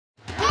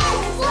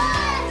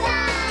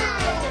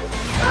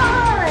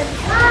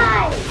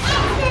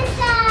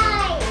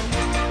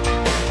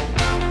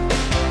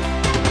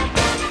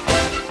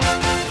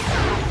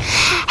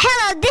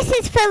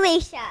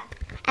Alicia.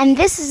 And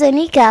this is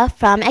Anika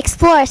from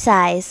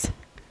Explorasize.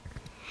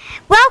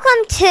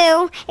 Welcome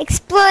to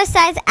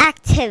Explorasize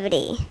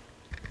Activity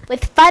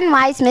with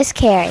Funwise Miss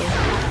Carrie.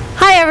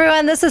 Hi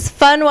everyone, this is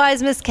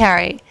Funwise Miss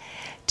Carrie.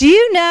 Do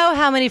you know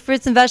how many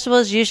fruits and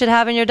vegetables you should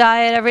have in your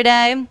diet every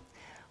day?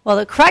 Well,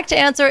 the correct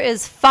answer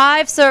is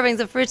 5 servings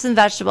of fruits and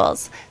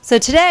vegetables. So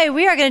today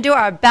we are going to do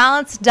our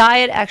balanced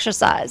diet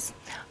exercise.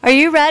 Are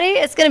you ready?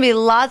 It's going to be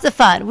lots of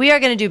fun. We are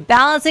going to do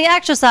balancing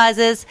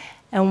exercises,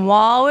 and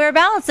while we're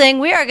balancing,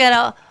 we are going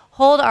to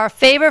hold our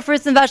favorite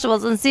fruits and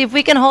vegetables and see if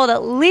we can hold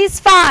at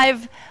least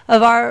 5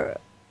 of our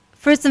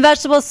fruits and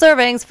vegetables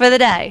servings for the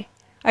day.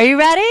 Are you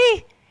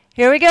ready?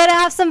 Here we go to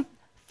have some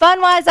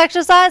Funwise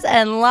exercise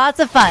and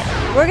lots of fun.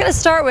 We're going to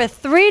start with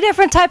 3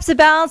 different types of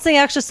balancing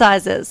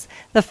exercises.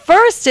 The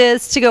first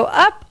is to go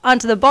up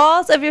onto the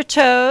balls of your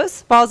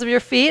toes, balls of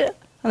your feet,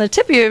 on the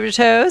tip of your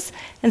toes,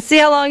 and see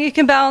how long you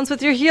can balance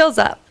with your heels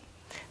up.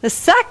 The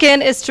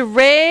second is to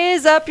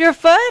raise up your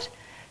foot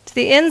to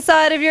the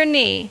inside of your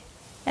knee,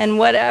 and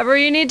whatever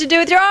you need to do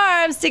with your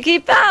arms to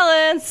keep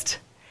balanced.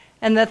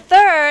 And the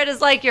third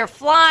is like you're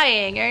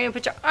flying. You're going to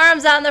put your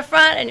arms out in the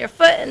front and your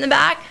foot in the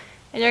back,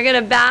 and you're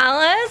going to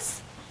balance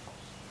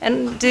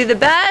and do the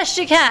best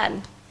you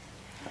can.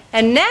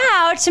 And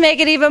now, to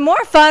make it even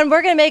more fun,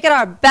 we're going to make it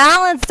our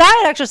balanced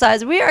diet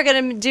exercise. We are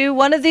going to do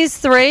one of these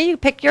 3. You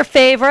pick your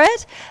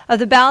favorite of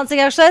the balancing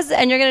exercises,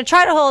 and you're going to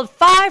try to hold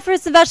 5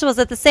 fruits and vegetables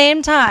at the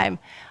same time.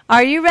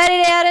 Are you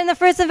ready to add in the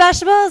fruits and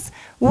vegetables?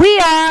 We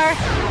are.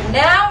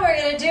 Now we're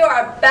going to do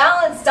our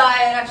balanced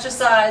diet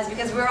exercise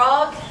because we're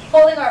all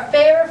holding our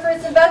favorite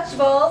fruits and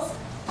vegetables.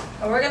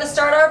 And we're going to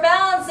start our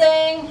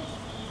balancing.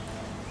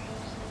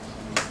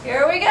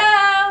 Here we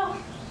go.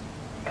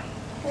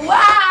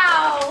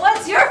 Wow!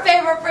 What's your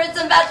favorite fruits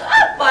and vegetables?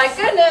 Oh my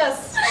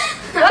goodness!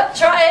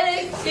 Try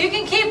it. You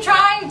can keep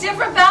trying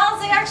different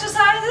balancing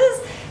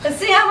exercises and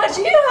see how much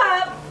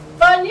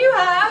fun you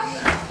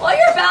have while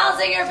you're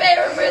balancing your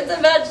favorite fruits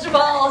and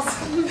vegetables.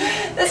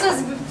 This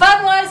was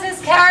Funwise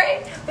Miss Carrie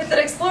with an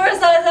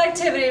Explorasize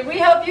activity. We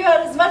hope you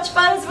had as much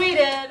fun as we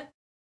did.